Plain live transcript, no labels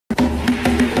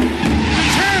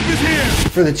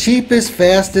For the cheapest,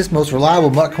 fastest, most reliable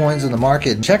MUT coins on the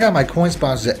market, check out my coin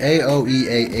sponsors at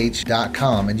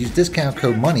aoeah.com and use discount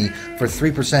code MONEY for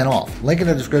 3% off. Link in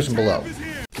the description below.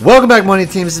 Welcome back, Money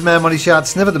Team. This is Mad Money Shot.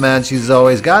 Sniff at the Madden Shoes as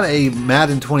always. Got a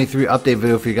Madden 23 update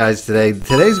video for you guys today.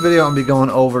 Today's video, I'm going to be going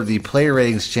over the player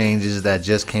ratings changes that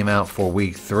just came out for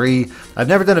week 3. I've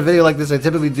never done a video like this. I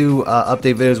typically do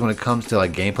update videos when it comes to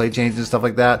like gameplay changes and stuff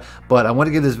like that, but I want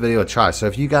to give this video a try. So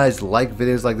if you guys like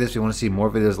videos like this, if you want to see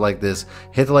more videos like this,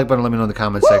 hit the like button, let me know in the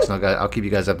comment section. I'll keep you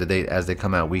guys up to date as they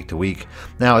come out week to week.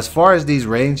 Now, as far as these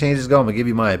rating changes go, I'm going to give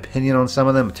you my opinion on some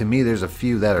of them. To me, there's a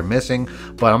few that are missing,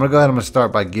 but I'm going to go ahead and I'm going to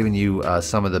start by giving you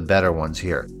some of the better ones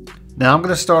here. Now, I'm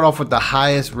going to start off with the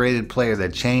highest rated player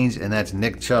that changed, and that's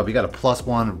Nick Chubb. He got a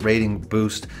 +1 rating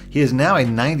boost. He is now a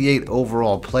 98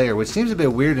 overall player, which seems a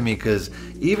bit weird to me because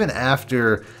even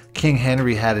after King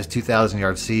Henry had his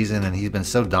 2,000-yard season and he's been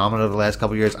so dominant over the last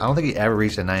couple of years, I don't think he ever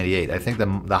reached a 98. I think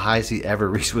the highest he ever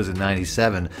reached was a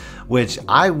 97, which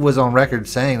I was on record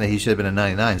saying that he should have been a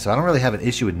 99. So I don't really have an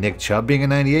issue with Nick Chubb being a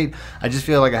 98. I just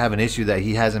feel like I have an issue that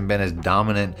he hasn't been as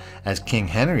dominant as King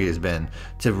Henry has been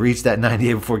to reach that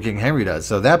 98 before King Henry does.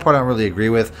 So that part I don't really agree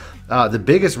with. The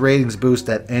biggest ratings boost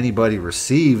that anybody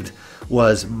received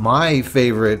was my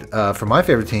favorite, for my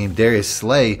favorite team, Darius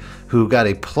Slay, who got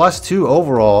a +2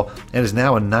 overall and is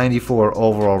now a 94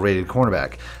 overall rated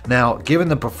cornerback. Now, given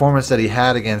the performance that he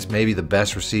had against maybe the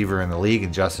best receiver in the league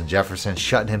in Justin Jefferson,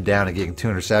 shutting him down and getting 2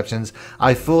 interceptions,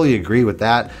 I fully agree with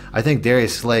that. I think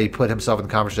Darius Slay put himself in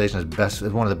the conversation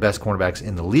as one of the best cornerbacks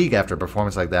in the league after a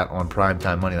performance like that on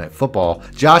primetime Monday Night Football.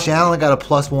 Josh Allen got a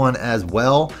 +1 as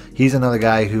well. He's another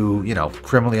guy who, you know,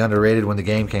 criminally underrated when the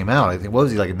game came out. I think, what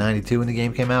was he, like a 92 when the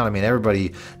game came out? I mean,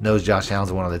 everybody knows Josh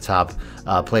Allen's one of the top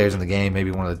players in the game, maybe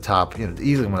one of the top, you know,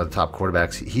 easily one of the top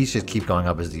quarterbacks. He should keep going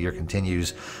up as the year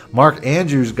continues. Mark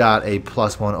Andrews got a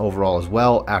 +1 overall as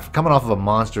well. After coming off of a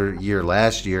monster year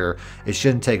last year, it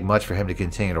shouldn't take much for him to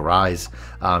continue to rise.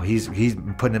 He's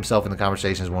putting himself in the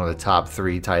conversation as one of the top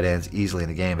 3 tight ends easily in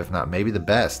the game, if not maybe the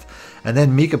best. And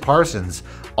then Micah Parsons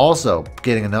also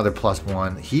getting another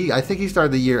 +1. I think he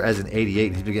started the year as an 88,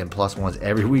 and he's been getting +1s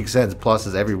every week since,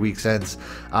 pluses every week since.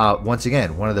 Once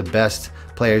again, one of the best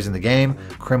players in the game,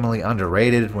 criminally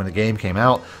underrated when the game came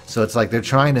out. So it's like they're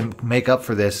trying to make up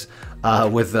for this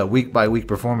with week-by-week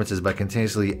performances by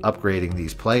continuously upgrading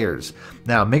these players.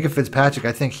 Now, Minka Fitzpatrick,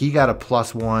 I think he got a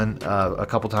 +1 a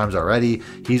couple times already.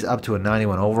 He's up to a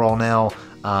 91 overall now.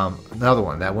 Another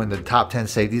one that when the top 10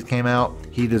 safeties came out,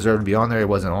 he deserved to be on there. He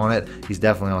wasn't on it. He's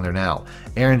definitely on there now.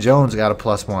 Aaron Jones got a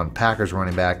 +1, Packers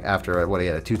running back, after what he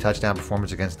had a 2-touchdown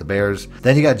performance against the Bears.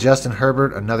 Then you got Justin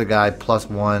Herbert, another guy,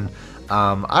 +1.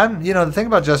 The thing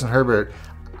about Justin Herbert,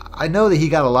 I know that he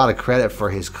got a lot of credit for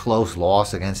his close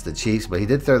loss against the Chiefs, but he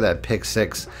did throw that pick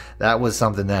 6. That was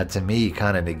something that to me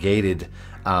kind of negated,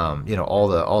 all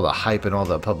the hype and all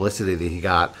the publicity that he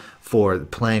got for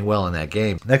playing well in that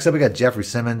game. Next up, we got Jeffrey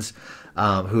Simmons,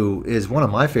 who is one of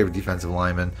my favorite defensive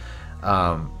linemen.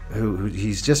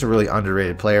 He's just a really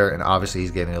underrated player, and obviously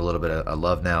he's getting a little bit of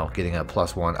love now, getting a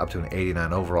 +1 up to an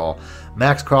 89 overall.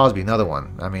 Max Crosby, another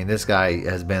one. I mean, this guy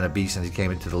has been a beast since he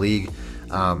came into the league.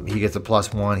 He gets a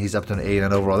 +1. He's up to an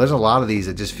 89 overall. There's a lot of these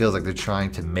that just feels like they're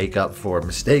trying to make up for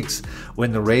mistakes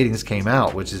when the ratings came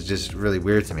out, which is just really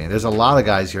weird to me. And there's a lot of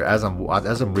guys here, as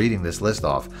I'm reading this list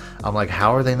off, I'm like,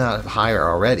 how are they not higher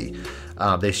already?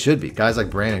 They should be. Guys like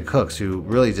Brandon Cooks, who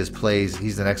really just plays,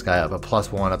 he's the next guy up, a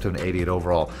 +1 up to an 88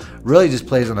 overall. Really just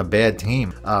plays on a bad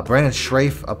team. Brandon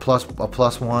Schrafe, a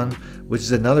 +1, which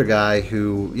is another guy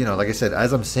who, like I said,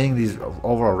 as I'm seeing these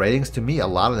overall ratings, to me, a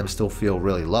lot of them still feel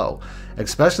really low,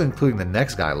 especially including the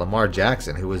next guy, Lamar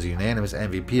Jackson, who was a unanimous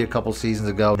MVP a couple seasons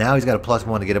ago. Now he's got a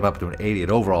 +1 to get him up to an 88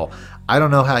 overall. I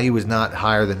don't know how he was not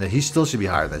higher than this. He still should be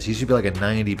higher than this. He should be like a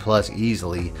 90+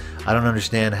 easily. I don't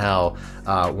understand how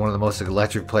one of the most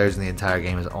electric players in the entire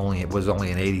game was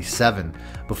only an 87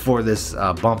 before this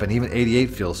bump, and even 88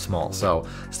 feels small. So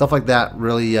stuff like that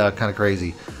really kind of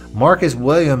crazy. Marcus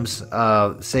Williams,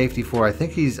 safety for, I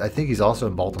think he's also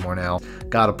in Baltimore now,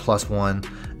 got a +1,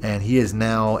 and he is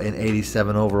now an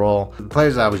 87 overall. The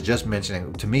players that I was just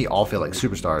mentioning, to me, all feel like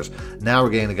superstars. Now we're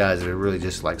getting the guys that are really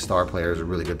just like star players or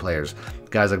really good players.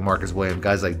 Guys like Marcus Williams,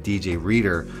 guys like DJ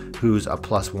Reader, who's a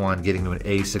 +1, getting to an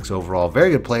 86 overall. Very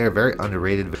good player, very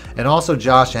underrated. And also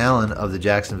Josh Allen of the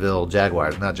Jacksonville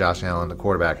Jaguars, not Josh Allen, the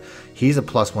quarterback. He's a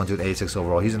 +1 to an 86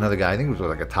 overall. He's another guy, I think he was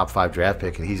like a top 5 draft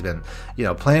pick, and he's been,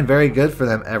 playing very good for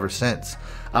them ever since.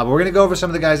 But we're going to go over some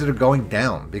of the guys that are going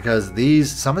down, because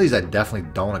some of these I definitely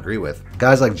don't agree with.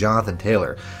 Guys like Jonathan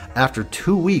Taylor, after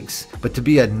 2 weeks, but to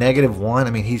be a -1, I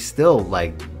mean, he's still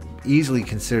like easily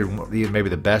considered maybe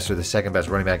the best or the second best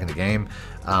running back in the game.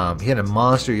 He had a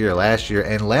monster year last year,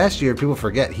 and last year, people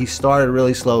forget, he started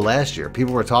really slow last year.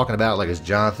 People were talking about, like, is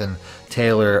Jonathan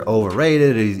Taylor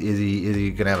overrated? Is he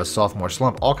going to have a sophomore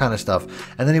slump? All kind of stuff.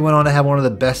 And then he went on to have one of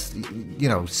the best,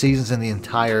 seasons in the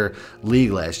entire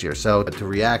league last year. So to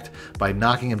react by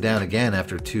knocking him down again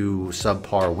after 2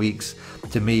 subpar weeks,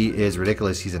 to me, is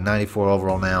ridiculous. He's a 94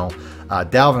 overall now.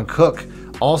 Dalvin Cook,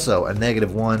 also a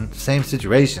 -1. Same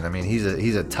situation. I mean,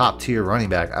 he's a top tier running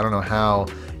back. I don't know how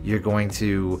you're going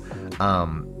to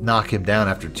knock him down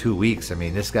after 2 weeks. I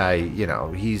mean, this guy,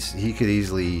 he could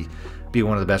easily be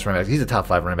one of the best running backs. He's a top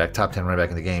 5 running back, top 10 running back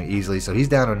in the game easily. So he's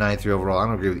down to a 93 overall. I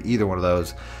don't agree with either one of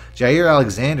those. Jair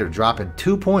Alexander dropping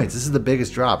 2 points. This is the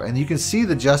biggest drop. And you can see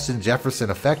the Justin Jefferson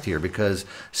effect here because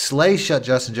Slay shut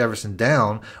Justin Jefferson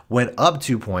down, went up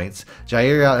 2 points.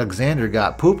 Jair Alexander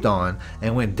got pooped on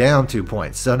and went down 2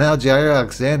 points. So now Jair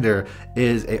Alexander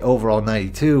is a overall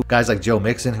 92. Guys like Joe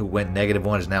Mixon, who went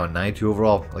 -1, is now a 92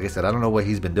 overall. Like I said, I don't know what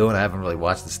he's been doing. I haven't really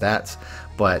watched the stats.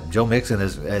 But Joe Mixon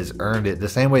has earned it the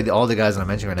same way that all the guys that I'm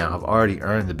mentioning right now have already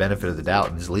earned the benefit of the doubt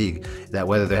in this league, that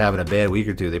whether they're having a bad week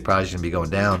or two, they probably shouldn't be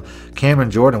going down. Cameron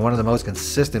Jordan, one of the most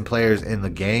consistent players in the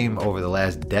game over the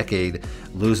last decade,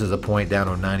 loses a point, down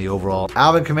to a 90 overall.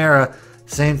 Alvin Kamara,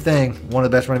 same thing, one of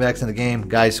the best running backs in the game.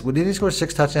 Guys, didn't he score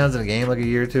 6 touchdowns in a game like a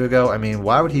year or two ago? I mean,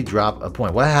 why would he drop a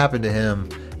point? What happened to him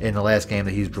in the last game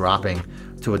that he's dropping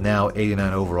to a now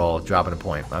 89 overall, dropping a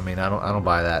point? I mean, I don't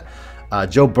buy that.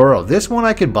 Joe Burrow, this one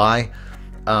I could buy,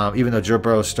 even though Joe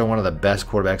Burrow is still one of the best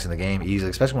quarterbacks in the game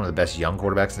easily, especially one of the best young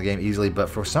quarterbacks in the game easily, but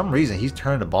for some reason he's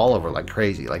turned the ball over like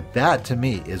crazy. Like, that to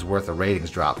me is worth a ratings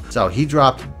drop. So he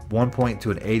dropped 1 point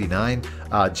to an 89.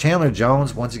 Chandler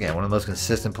Jones, once again, one of the most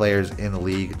consistent players in the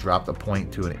league, dropped a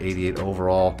point to an 88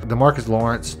 overall. DeMarcus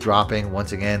Lawrence dropping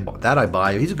once again. That I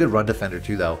buy. He's a good run defender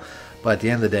too, though. But at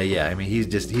the end of the day, yeah, I mean,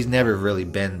 he's never really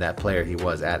been that player he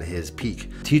was at his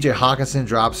peak. TJ Hawkinson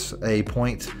drops a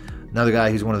point. Another guy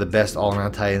who's one of the best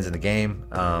all-around tight ends in the game.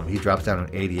 He drops down to an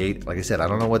 88. Like I said, I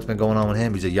don't know what's been going on with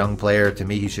him. He's a young player. To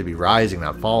me, he should be rising,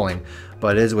 not falling.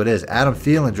 But it is what it is. Adam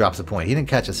Thielen drops a point. He didn't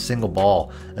catch a single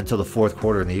ball until the 4th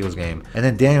quarter in the Eagles game. And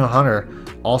then Daniel Hunter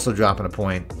also dropping a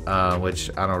point, which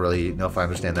I don't really know if I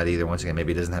understand that either. Once again,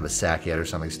 maybe he doesn't have a sack yet or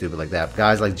something stupid like that.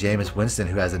 Guys like Jameis Winston,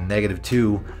 who has a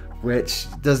 -2, which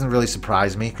doesn't really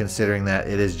surprise me considering that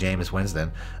it is Jameis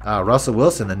Winston. Russell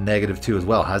Wilson, a -2 as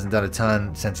well. Hasn't done a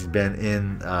ton since he's been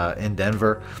in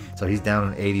Denver, so he's down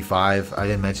an 85. I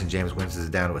didn't mention Jameis Winston is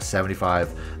down to a 75.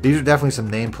 These are definitely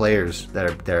some named players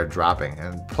that are dropping,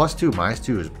 and +2,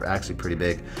 -2 is actually pretty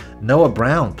big. Noah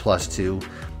Brown +2.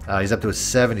 He's up to a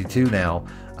 72 now.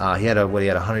 He had a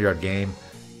 100-yard game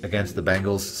against the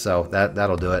Bengals, so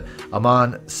that'll do it.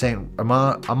 Amon-Ra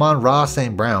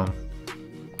St. Brown,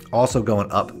 also going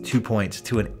up 2 points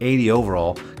to an 80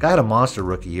 overall. Guy had a monster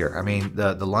rookie year. I mean,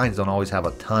 the Lions don't always have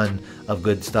a ton of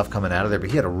good stuff coming out of there, but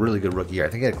he had a really good rookie year. I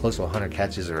think he had close to 100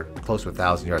 catches or close to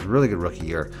 1,000 yards. Really good rookie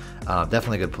year.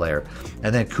 Definitely a good player.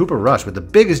 And then Cooper Rush with the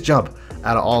biggest jump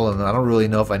out of all of them. I don't really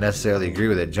know if I necessarily agree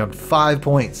with it. Jumped 5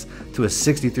 points to a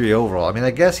 63 overall. I mean,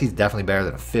 I guess he's definitely better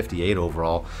than a 58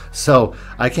 overall. So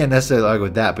I can't necessarily argue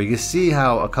with that. But you can see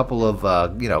how a couple of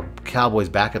Cowboys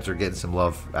backups are getting some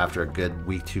love after a good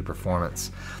week 2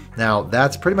 performance. Now,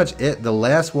 that's pretty much it. The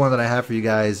last one that I have for you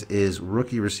guys is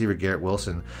rookie receiver Garrett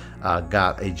Wilson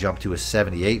got a jump to a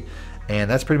 78. And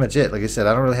that's pretty much it. Like I said,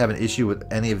 I don't really have an issue with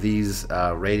any of these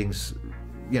ratings,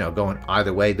 going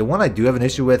either way. The one I do have an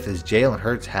issue with is Jalen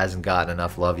Hurts hasn't gotten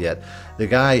enough love yet. The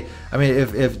guy, I mean,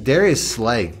 if Darius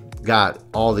Slay got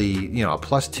all the, a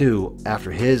 +2 after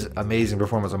his amazing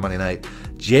performance on Monday night,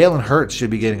 Jalen Hurts should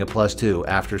be getting a +2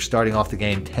 after starting off the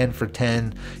game 10 for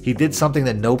 10. He did something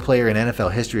that no player in NFL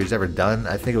history has ever done.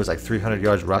 I think it was like 300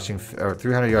 yards rushing or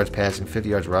 300 yards passing, 50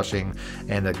 yards rushing,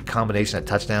 and the combination of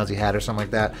touchdowns he had or something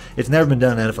like that. It's never been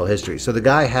done in NFL history. So the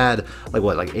guy had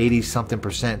like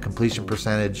 80-something% completion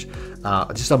percentage,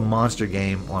 just a monster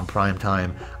game on prime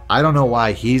time. I don't know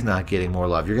why he's not getting more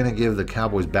love. You're going to give the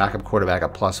Cowboys backup quarterback a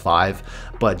 +5,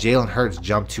 but Jalen Hurts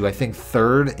jumped to, I think,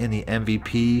 3rd in the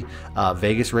MVP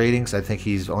Vegas ratings. I think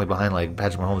he's only behind like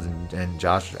Patrick Mahomes and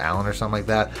Josh Allen or something like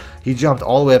that. He jumped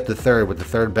all the way up to 3rd with the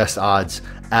 3rd best odds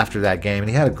after that game, and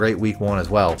he had a great week 1 as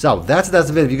well. So that's the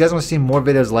video. If you guys want to see more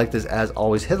videos like this, as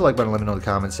always, hit the like button, let me know in the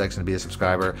comments section to be a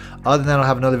subscriber. Other than that, I'll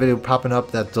have another video popping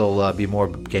up that'll be more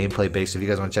gameplay based. If you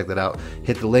guys want to check that out,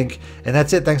 hit the link. And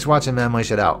that's it. Thanks for watching, man. Money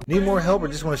Shut Out. Need more help or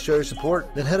just want to show your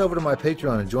support? Then head over to my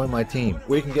Patreon and join my team,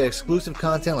 where you can get exclusive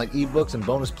content like ebooks and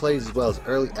bonus plays, as well as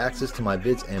early access to my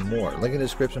vids and more. Link in the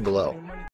description below.